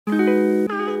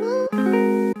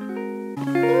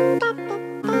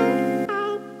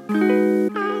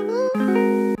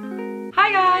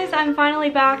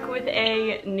finally back with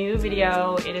a new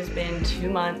video. It has been 2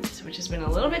 months, which has been a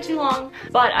little bit too long,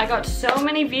 but I got so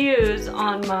many views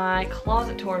on my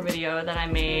closet tour video that I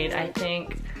made, I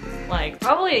think, like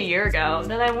probably a year ago,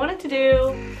 that I wanted to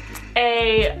do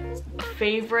a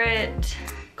favorite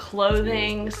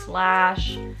clothing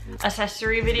slash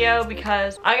accessory video,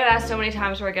 because I get asked so many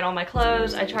times where I get all my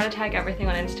clothes. I try to tag everything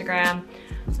on Instagram,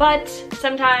 but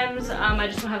sometimes I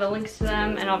just don't have the links to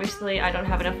them, and obviously I don't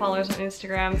have enough followers on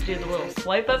Instagram to do the little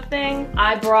swipe up thing.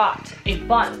 I brought a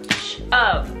bunch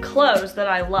of clothes that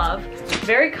I love.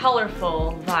 Very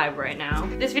colorful vibe right now.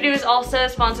 This video is also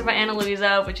sponsored by Ana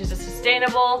Luisa, which is a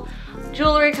sustainable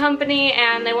jewelry company,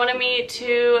 and they wanted me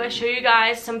to show you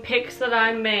guys some pics that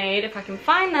I made. If I can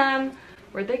find them.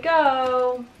 Where'd they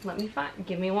go? Let me find,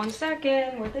 give me 1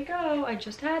 second. Where'd they go? I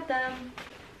just had them.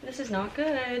 This is not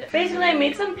good. Basically, I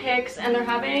made some pics, and they're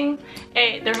having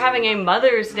a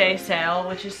Mother's Day sale,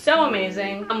 which is so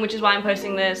amazing, which is why I'm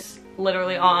posting this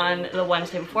literally on the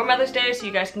Wednesday before Mother's Day, so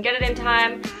you guys can get it in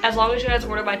time. As long as you guys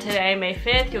order by today, May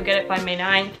 5th, you'll get it by May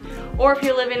 9th. Or if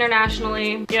you live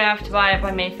internationally, you have to buy it by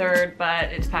May 3rd,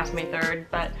 but it's past May 3rd.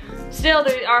 But still,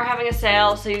 they are having a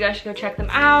sale, so you guys should go check them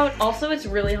out. Also, it's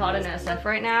really hot in SF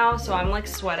right now, so I'm like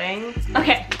sweating.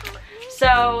 Okay.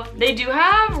 So they do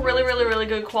have really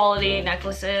good quality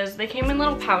necklaces. They came in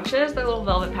little pouches, they're little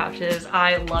velvet pouches.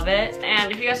 I love it.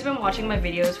 And if you guys have been watching my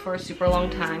videos for a super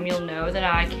long time, you'll know that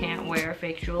I can't wear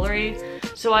fake jewelry.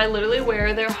 So I literally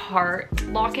wear their heart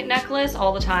locket necklace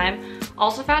all the time.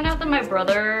 Also found out that my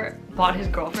brother bought his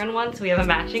girlfriend one, so we have a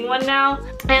matching one now.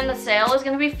 And the sale is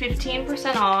gonna be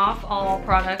 15% off all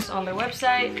products on their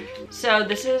website. So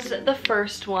this is the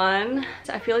first one.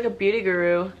 I feel like a beauty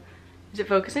guru. Is it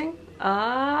focusing?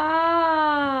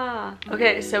 Ah,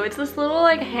 okay, so it's this little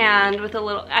like hand with a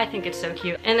little, I think it's so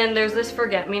cute. And then there's this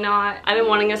forget-me-not. I've been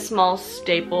wanting a small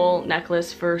staple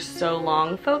necklace for so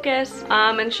long. Focus.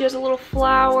 And she has a little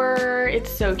flower. It's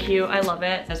so cute. I love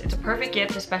it. It's a perfect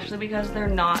gift, especially because they're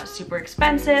not super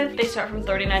expensive. They start from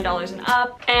 $39 and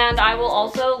up. And I will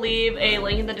also leave a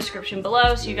link in the description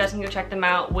below so you guys can go check them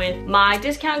out with my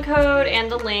discount code and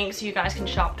the link so you guys can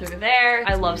shop through there.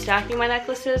 I love stacking my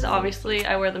necklaces. Obviously,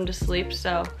 I wear them to sleep,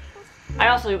 so I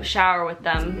also shower with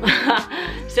them.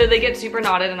 So they get super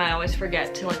knotted and I always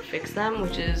forget to like fix them,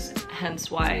 which is hence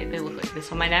why they look like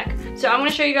this on my neck. So I'm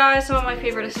gonna show you guys some of my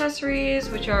favorite accessories,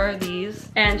 which are these,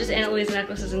 and just Ana Luisa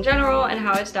necklaces in general and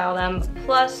how I style them,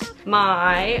 plus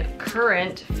my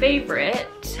current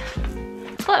favorite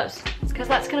clothes, because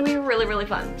that's gonna be really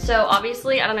fun. So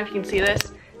obviously, I don't know if you can see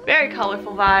this, very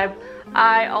colorful vibe.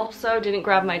 I also didn't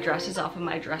grab my dresses off of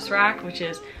my dress rack, which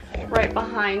is right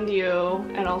behind you,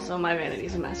 and also my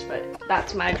vanity's a mess, but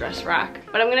that's my dress rack.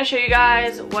 But I'm gonna show you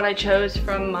guys what I chose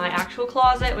from my actual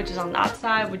closet, which is on that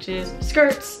side, which is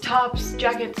skirts, tops,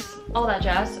 jackets, all that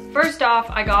jazz. First off,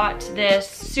 I got this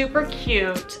super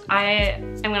cute,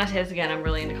 I'm gonna say this again, I'm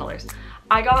really into colors.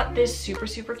 I got this super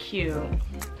cute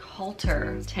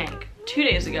halter tank 2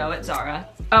 days ago at Zara.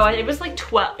 Oh, it was like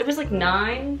 12, it was like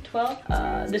 9,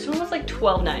 12. This one was like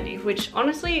 $12.90, which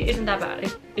honestly isn't that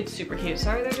bad. It's super cute.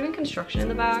 Sorry, they're doing construction in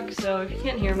the back, so if you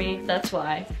can't hear me, that's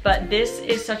why. But this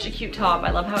is such a cute top.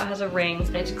 I love how it has a ring.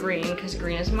 It's green, because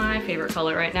green is my favorite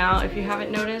color right now, if you haven't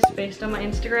noticed, based on my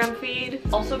Instagram feed.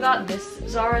 Also got this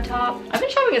Zara top. I've been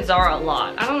shopping at Zara a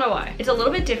lot. I don't know why. It's a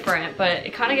little bit different, but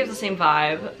it kind of gives the same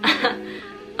vibe.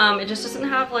 It just doesn't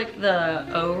have like the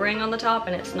O-ring on the top,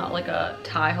 and it's not like a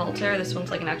tie halter. This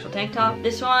one's like an actual tank top.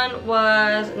 This one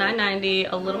was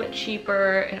 $9.90, a little bit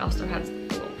cheaper. It also has a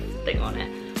little thing on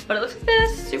it, but it looks like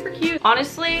this, super cute.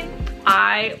 Honestly,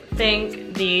 I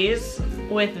think these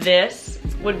with this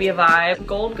would be a vibe.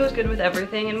 Gold goes good with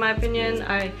everything in my opinion.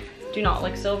 I do not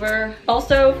like silver.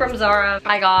 Also from Zara,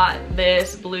 I got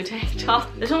this blue tank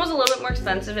top. This one was a little bit more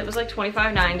expensive. It was like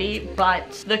 $25.90, but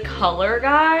the color,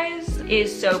 guys,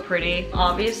 is so pretty.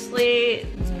 Obviously,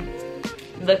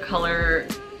 the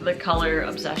color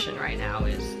obsession right now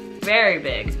is very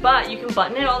big, but you can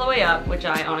button it all the way up, which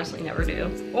I honestly never do.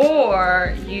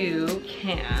 Or you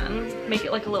can make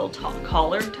it like a little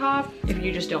collared top. If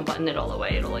you just don't button it all the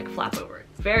way, it'll like flap over.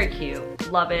 Very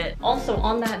cute, love it. Also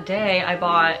on that day I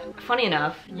bought, funny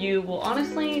enough, you will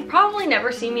honestly probably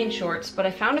never see me in shorts, but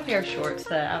I found a pair of shorts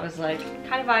that I was like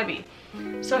kind of vibey.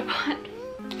 So I bought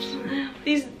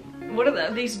these what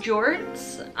are these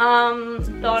jorts?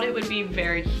 Thought it would be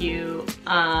very cute.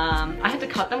 I had to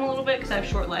cut them a little bit because I have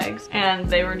short legs and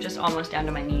they were just almost down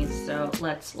to my knees. So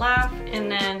let's laugh.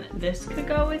 And then this could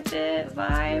go with it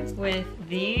vibe, with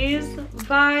these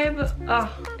vibe.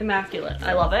 Oh, immaculate.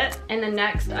 I love it. And then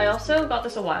next, I also got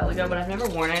this a while ago, but I've never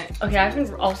worn it. Okay, I've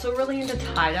been also really into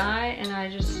tie-dye and I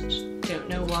just don't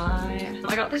know why.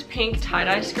 I got this pink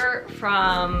tie-dye skirt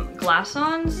from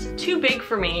Glass-Ons. Too big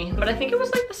for me, but I think it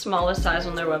was like the smallest size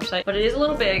on their website, but it is a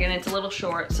little big and it's a little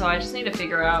short, so I just need to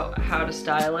figure out how to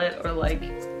style it or like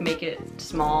make it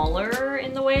smaller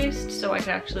in the waist so I can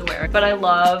actually wear it. But I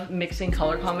love mixing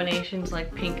color combinations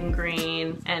like pink and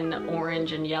green and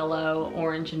orange and yellow,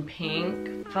 orange and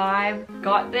pink vibe.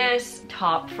 Got this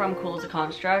top from Cool as a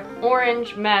Construct.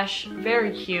 Orange mesh,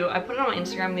 very cute. I put it on my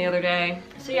Instagram the other day.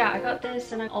 So yeah, I got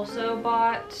this and I also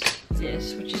bought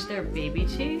this, which is their baby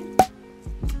tee.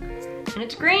 And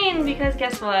it's green because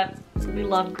guess what? We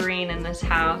love green in this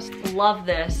house. Love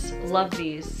this, love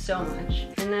these so much.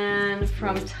 And then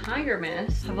from Tiger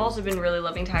Mist, I've also been really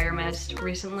loving Tiger Mist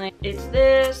recently. It's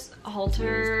this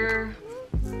halter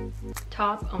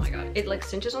top. Oh my God, it like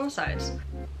cinches on the sides.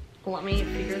 Let me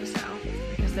figure this out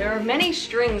because there are many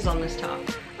strings on this top.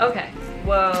 Okay,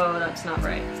 whoa, that's not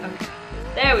right. Okay,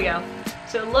 there we go.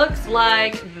 So it looks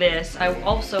like this. I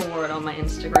also wore it on my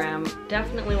Instagram.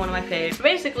 Definitely one of my faves.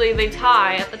 Basically, they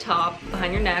tie at the top,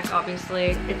 behind your neck,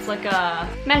 obviously. It's like a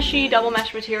meshy, double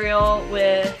mesh material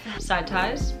with side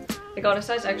ties. I got a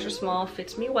size extra small,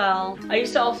 fits me well. I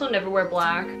used to also never wear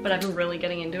black, but I've been really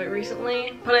getting into it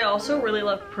recently. But I also really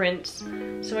love prints.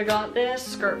 So I got this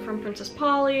skirt from Princess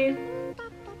Polly.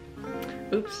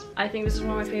 Oops, I think this is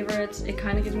one of my favorites. It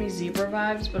kind of gives me zebra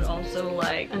vibes, but also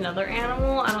like another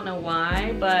animal. I don't know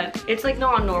why, but it's like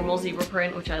non-normal zebra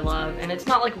print, which I love. And it's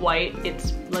not like white,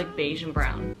 it's like beige and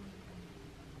brown.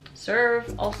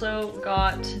 Serve. Also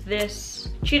got this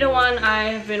cheetah one.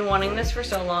 I've been wanting this for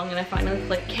so long and I finally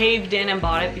like caved in and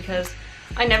bought it because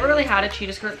I never really had a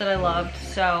cheetah skirt that I loved.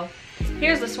 So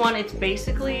here's this one. It's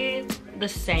basically the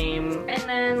same. And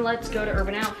then let's go to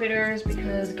Urban Outfitters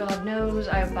because God knows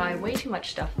I buy way too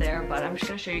much stuff there, but I'm just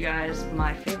gonna show you guys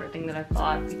my favorite thing that I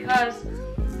bought because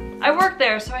I work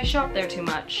there, so I shop there too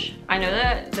much. I know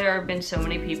that there have been so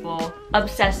many people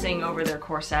obsessing over their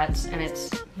corsets and it's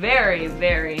very,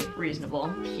 very reasonable.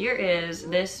 Here is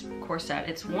this corset.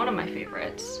 It's one of my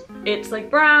favorites. It's like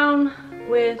brown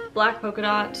with black polka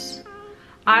dots.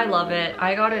 I love it.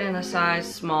 I got it in a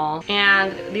size small.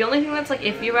 And the only thing that's like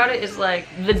iffy about it is like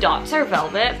the dots are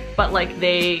velvet, but like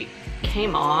they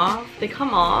came off. They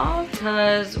come off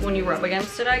because when you rub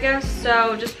against it, I guess.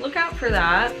 So just look out for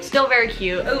that. Still very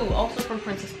cute. Oh, also from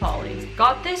Princess Polly.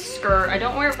 Got this skirt. I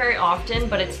don't wear it very often,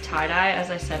 but it's tie-dye. As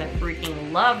I said, I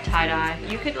freaking love tie-dye.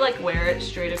 You could like wear it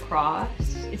straight across.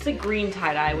 It's a green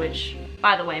tie-dye, which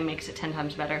by the way makes it 10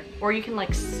 times better. Or you can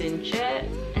like cinch it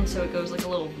and so it goes like a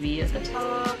little V at the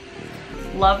top.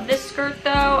 Love this skirt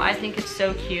though. I think it's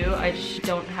so cute. I just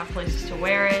don't have places to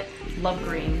wear it. Love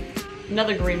green.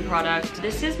 Another green product.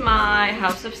 This is my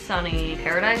House of Sunny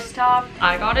Paradise top.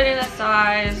 I got it in a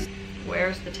size,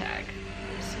 where's the tag?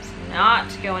 This is not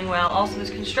going well. Also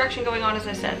there's construction going on as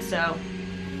I said, so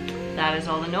that is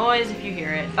all the noise if you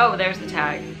hear it. Oh, there's the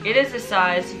tag. It is a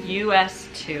size US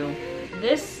 2.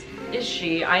 This is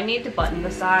she. I need to button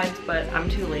the sides, but I'm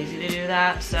too lazy to do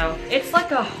that. So it's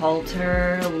like a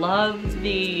halter. Love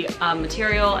the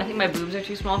material. I think my boobs are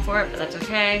too small for it, but that's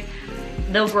okay.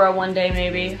 They'll grow one day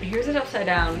maybe. Here's it upside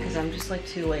down because I'm just like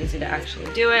too lazy to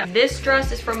actually do it. This dress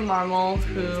is from Marmal,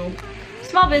 who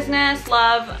small business,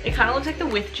 love. It kind of looks like the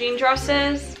With jean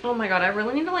dresses. Oh my God, I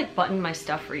really need to like button my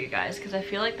stuff for you guys because I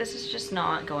feel like this is just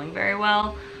not going very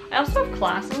well. I also have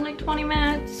class in like 20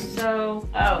 minutes, so,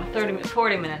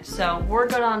 40 minutes, so we're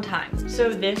good on time. So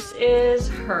this is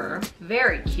her,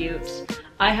 very cute.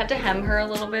 I had to hem her a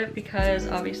little bit because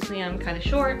obviously I'm kind of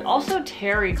short. Also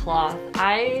terry cloth.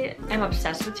 I am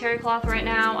obsessed with terry cloth right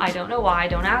now. I don't know why,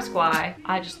 don't ask why.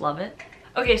 I just love it.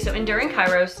 Okay, so Enduring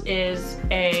Kairos is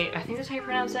I think that's how you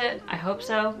pronounce it. I hope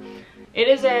so. It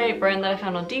is a brand that I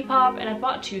found on Depop and I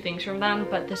bought 2 things from them,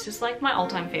 but this is like my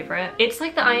all-time favorite. It's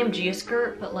like the I Am Gia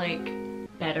skirt, but like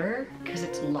better because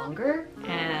it's longer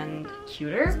and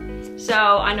cuter. So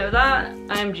I know that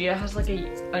I Am Gia has like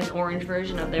an orange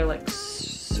version of their like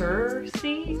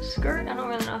Cersei skirt. I don't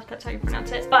really know if that's how you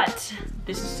pronounce it, but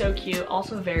this is so cute.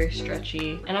 Also very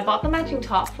stretchy. And I bought the matching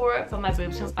top for it, but my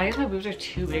boobs, I guess my boobs are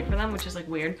too big for them, which is like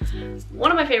weird.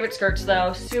 One of my favorite skirts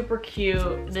though, super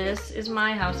cute. This is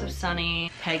my House of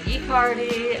Sunny Peggy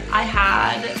Cardi. I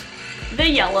had the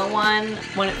yellow one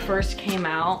when it first came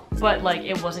out, but like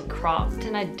it wasn't cropped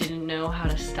and I didn't know how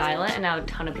to style it, and now a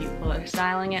ton of people are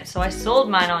styling it, so I sold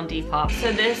mine on Depop.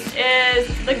 So this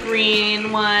is the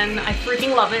green one. I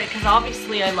freaking love it because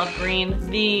obviously I love green.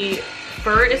 The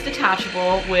fur is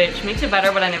detachable, which makes it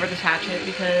better, but I never detach it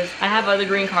because I have other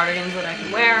green cardigans that I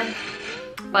can wear.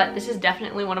 But this is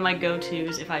definitely one of my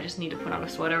go-tos if I just need to put on a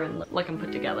sweater and look like I'm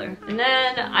put together. And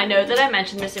then I know that I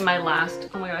mentioned this in my last,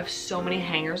 oh my god, I have so many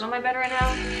hangers on my bed right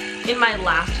now. In my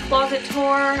last closet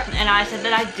tour, and I said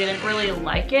that I didn't really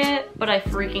like it, but I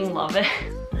freaking love it.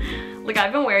 Like,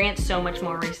 I've been wearing it so much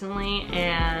more recently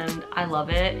and I love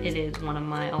it. It is one of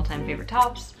my all-time favorite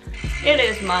tops. It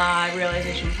is my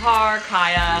Realization Par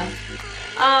Kaya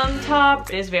top.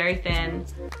 It is very thin,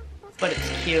 but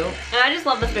it's cute. And I just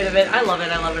love the fit of it. I love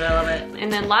it, I love it, I love it.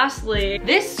 And then lastly,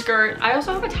 this skirt, I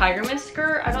also have a Tiger Mist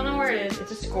skirt. I don't know where it is.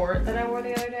 It's a skirt that I wore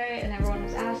the other day and everyone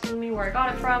was asking me where I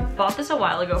got it from. Bought this a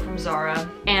while ago from Zara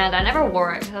and I never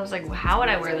wore it because I was like, well, how would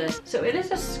I wear this? So it is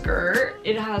a skirt.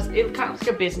 It kind of looks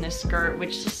like a business skirt,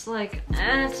 which is just like,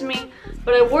 to me.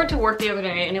 But I wore it to work the other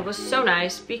day and it was so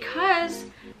nice because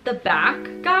the back,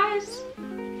 guys,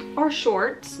 are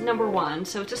shorts, number one,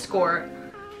 so it's a skirt.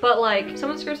 But like,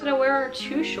 some of the skirts that I wear are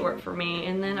too short for me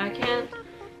and then I can't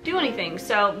do anything.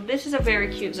 So this is a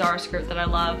very cute Zara skirt that I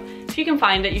love. If you can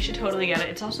find it, you should totally get it.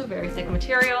 It's also very thick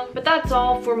material. But that's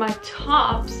all for my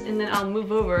tops, and then I'll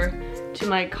move over to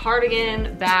my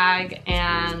cardigan, bag,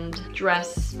 and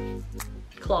dress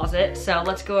closet. So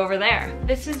let's go over there.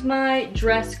 This is my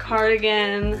dress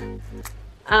cardigan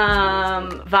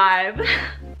vibe.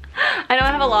 I know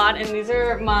I have a lot, and these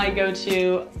are my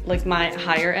go-to, like my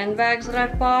higher end bags that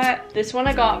I've bought. This one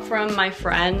I got from my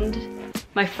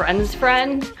friend's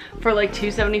friend for like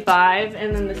 $2.75,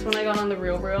 and then this one I got on the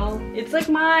Real. It's like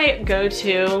my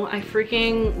go-to. I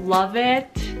freaking love it.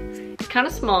 It's kind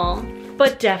of small,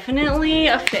 but definitely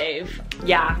a fave.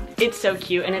 Yeah, it's so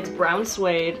cute, and it's brown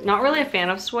suede. Not really a fan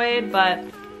of suede, but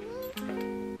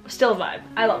still a vibe.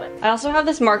 I love it. I also have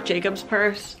this Marc Jacobs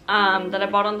purse that I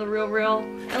bought on the Real.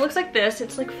 It looks like this.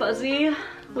 It's like fuzzy,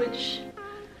 which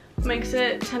makes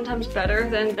it 10 times better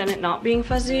than it not being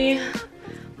fuzzy.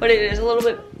 But it is a little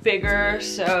bit bigger,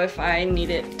 so if I need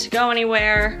it to go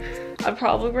anywhere, I'd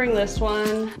probably bring this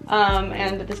one.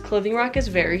 And this clothing rack is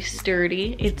very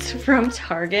sturdy. It's from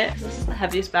Target. This is the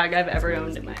heaviest bag I've ever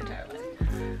owned in my entire life.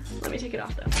 Let me take it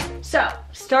off though. So,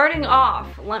 starting off,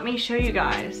 let me show you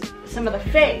guys some of the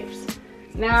faves.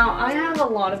 Now, I have a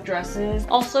lot of dresses.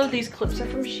 Also, these clips are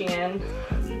from Shein.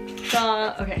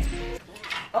 Okay.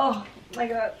 Oh my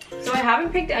god. So I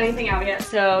haven't picked anything out yet,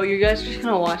 so you guys are just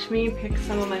gonna watch me pick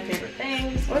some of my favorite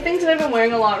things. One of the things that I've been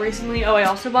wearing a lot recently, oh, I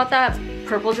also bought that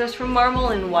purple dress from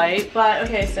Marvel in white. But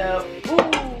okay, so,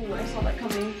 ooh, I saw that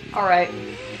coming. All right,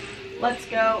 let's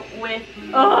go with,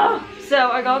 so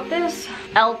I got this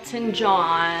Elton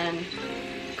John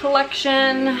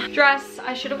collection dress.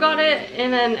 I should have got it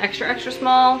in an extra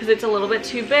small because it's a little bit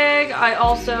too big. I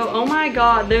also, oh my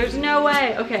god, there's no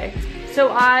way. Okay,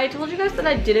 so I told you guys that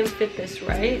I didn't fit this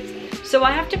right. So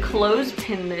I have to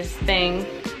clothespin this thing.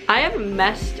 I have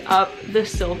messed up the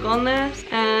silk on this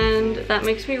and that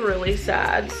makes me really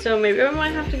sad. So maybe I might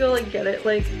have to go like get it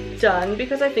like done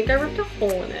because I think I ripped a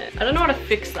hole in it. I don't know how to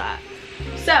fix that.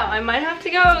 So I might have to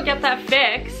go get that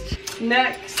fixed.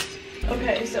 Next.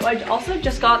 Okay, so I also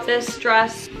just got this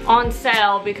dress on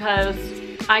sale because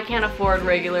I can't afford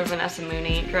regular Vanessa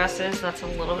Mooney dresses. That's a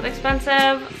little bit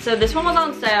expensive. So this one was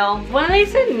on sale. When they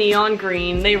said neon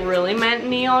green, they really meant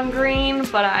neon green,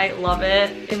 but I love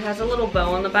it. It has a little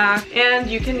bow on the back and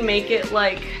you can make it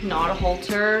like not a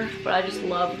halter, but I just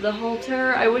love the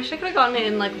halter. I wish I could have gotten it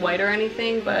in like white or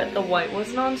anything, but the white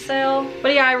wasn't on sale.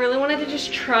 But yeah, I really wanted to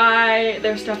just try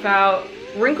their stuff out.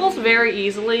 Wrinkles very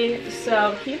easily,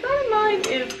 so keep that in mind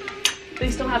if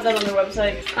they still have that on their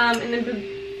website. And then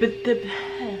the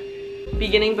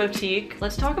Beginning Boutique.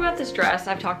 Let's talk about this dress.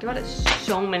 I've talked about it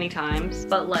so many times,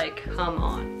 but like, come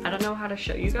on. I don't know how to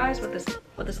show you guys what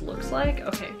this looks like.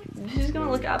 Okay, this is gonna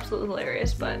look absolutely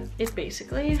hilarious, but it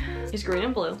basically is green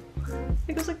and blue.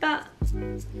 It goes like that,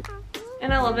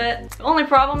 and I love it. The only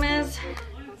problem is,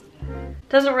 it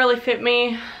doesn't really fit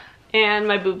me, and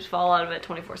my boobs fall out of it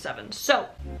 24/7. So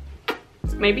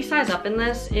maybe size up in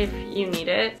this if you need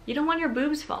it. You don't want your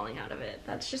boobs falling out of it.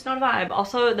 That's just not a vibe.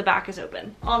 Also, the back is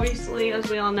open. Obviously, as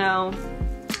we all know,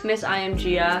 Miss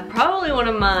IMGia, probably one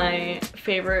of my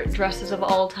favorite dresses of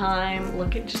all time.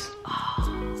 Look at just,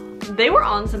 oh. They were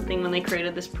on something when they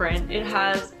created this print. It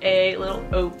has a little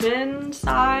open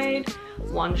side,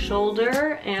 one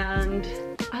shoulder, and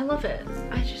I love it.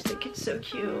 I just think it's so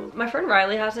cute. My friend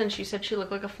Riley has it and she said she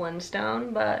looked like a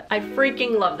Flintstone, but I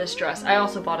freaking love this dress. I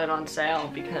also bought it on sale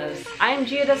because I am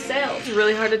Gia does sales. It's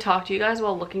really hard to talk to you guys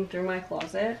while looking through my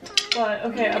closet. But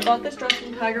okay, I bought this dress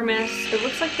from Tiger Mist. It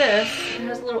looks like this. It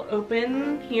has a little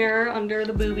open here under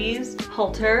the boobies,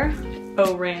 halter,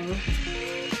 O-ring.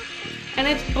 And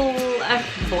it's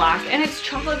black and it's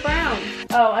chocolate brown.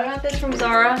 Oh, I got this from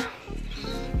Zara.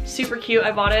 Super cute.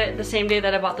 I bought it the same day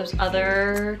that I bought those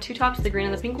other two tops, the green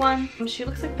and the pink one. And she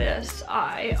looks like this.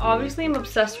 I obviously am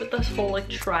obsessed with this whole like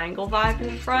triangle vibe in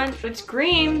the front. It's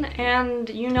green and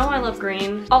you know I love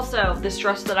green. Also, this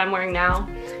dress that I'm wearing now,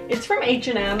 it's from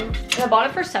H&M and I bought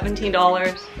it for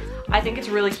 $17. I think it's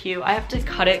really cute. I have to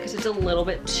cut it because it's a little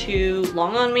bit too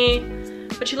long on me.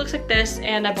 But she looks like this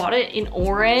and I bought it in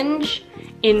orange.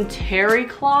 In terry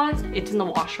cloth. It's in the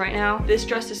wash right now. This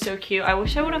dress is so cute. I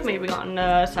wish I would have maybe gotten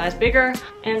a size bigger.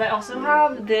 And I also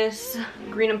have this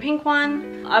green and pink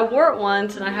one. I wore it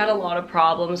once and I had a lot of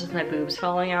problems with my boobs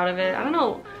falling out of it. I don't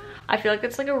know. I feel like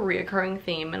it's like a reoccurring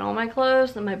theme in all my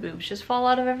clothes that my boobs just fall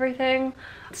out of everything.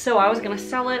 So I was gonna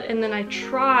sell it and then I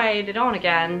tried it on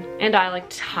again and I like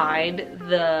tied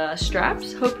the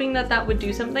straps hoping that that would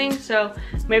do something. So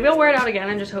maybe I'll wear it out again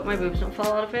and just hope my boobs don't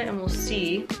fall out of it and we'll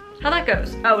see how that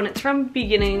goes. Oh, and it's from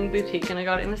Beginning Boutique and I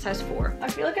got it in the size 4. I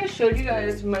feel like I showed you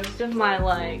guys most of my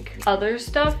like other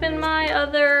stuff in my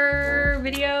other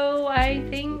video, I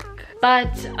think.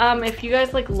 But if you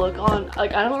guys like look on,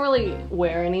 like I don't really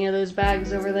wear any of those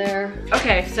bags over there.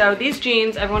 Okay, so these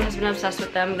jeans, everyone has been obsessed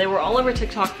with them. They were all over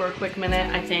TikTok for a quick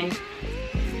minute, I think.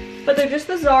 But they're just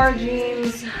the Zara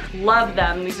jeans. Love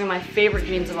them. These are my favorite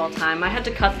jeans of all time. I had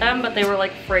to cut them, but they were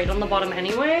like frayed on the bottom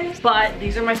anyways. But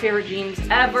these are my favorite jeans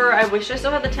ever. I wish I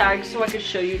still had the tags so I could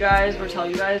show you guys or tell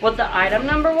you guys what the item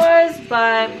number was,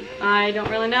 but I don't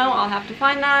really know. I'll have to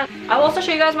find that. I'll also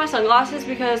show you guys my sunglasses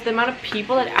because the amount of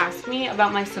people that ask me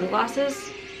about my sunglasses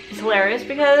is hilarious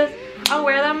because I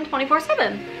wear them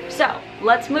 24/7. So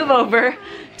let's move over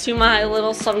to my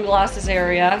little sunglasses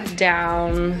area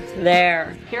down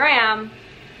there. Here I am.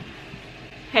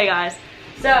 Hey guys.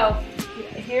 So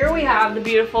here we have the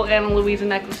beautiful Ana Luisa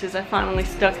necklaces. I finally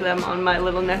stuck them on my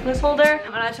little necklace holder.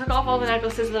 And I took off all the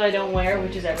necklaces that I don't wear,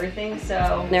 which is everything,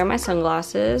 so. There are my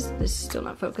sunglasses. This is still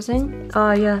not focusing.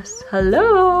 Ah, yes.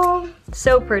 Hello.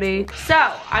 So pretty.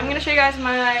 So I'm gonna show you guys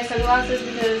my sunglasses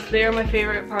because they are my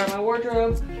favorite part of my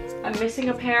wardrobe. I'm missing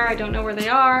a pair, I don't know where they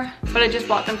are, but I just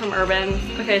bought them from Urban.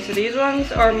 Okay, so these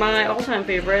ones are my all-time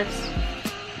favorites.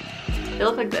 They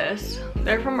look like this.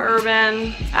 They're from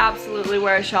Urban, absolutely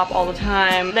where I shop all the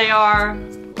time. They are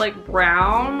like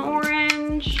brown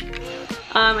orange,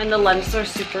 and the lenses are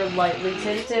super lightly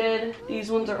tinted. These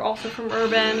ones are also from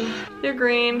Urban. They're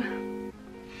green.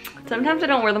 Sometimes I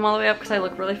don't wear them all the way up because I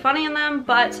look really funny in them,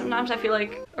 but sometimes I feel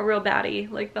like a real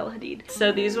baddie, like Bella Hadid.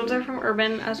 So these ones are from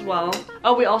Urban as well.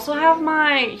 Oh, we also have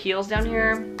my heels down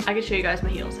here. I could show you guys my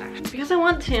heels actually because I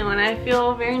want to and I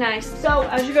feel very nice. So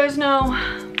as you guys know,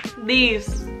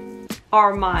 these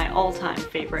are my all-time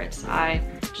favorites. I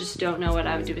just don't know what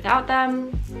I would do without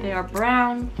them. They are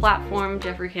brown, platform,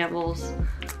 Jeffrey Campbell's.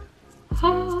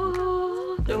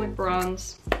 They're like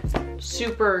bronze.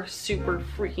 Super, super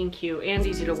freaking cute and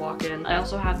easy to walk in. I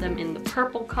also have them in the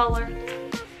purple color,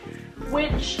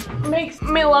 which makes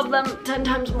me love them 10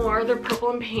 times more. They're purple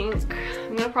and pink.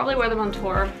 I'm gonna probably wear them on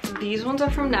tour. These ones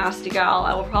are from Nasty Gal.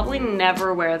 I will probably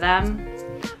never wear them,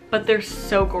 but they're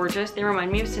so gorgeous. They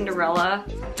remind me of Cinderella.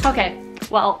 Okay,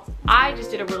 well, I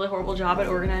just did a really horrible job at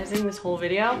organizing this whole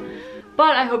video.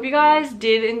 But I hope you guys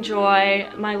did enjoy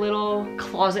my little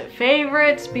closet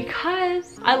favorites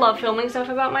because I love filming stuff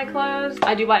about my clothes.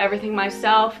 I do buy everything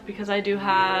myself because I do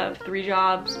have 3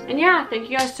 jobs. And yeah, thank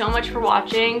you guys so much for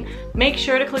watching. Make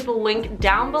sure to click the link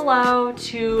down below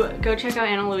to go check out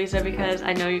Ana Luisa because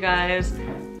I know you guys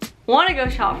want to go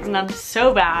shop from them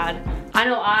so bad. I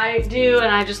know I do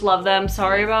and I just love them.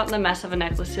 Sorry about the mess of the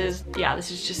necklaces. Yeah,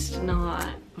 this is just not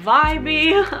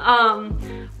vibey.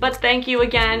 But thank you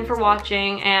again for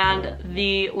watching and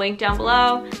the link down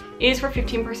below is for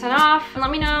 15% off. And let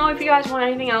me know if you guys want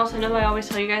anything else. I know I always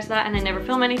tell you guys that and I never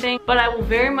film anything, but I will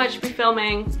very much be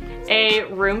filming a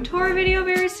room tour video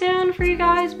very soon for you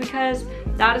guys because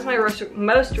that is my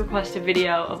most requested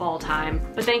video of all time.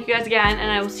 But thank you guys again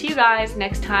and I will see you guys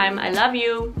next time. I love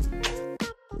you.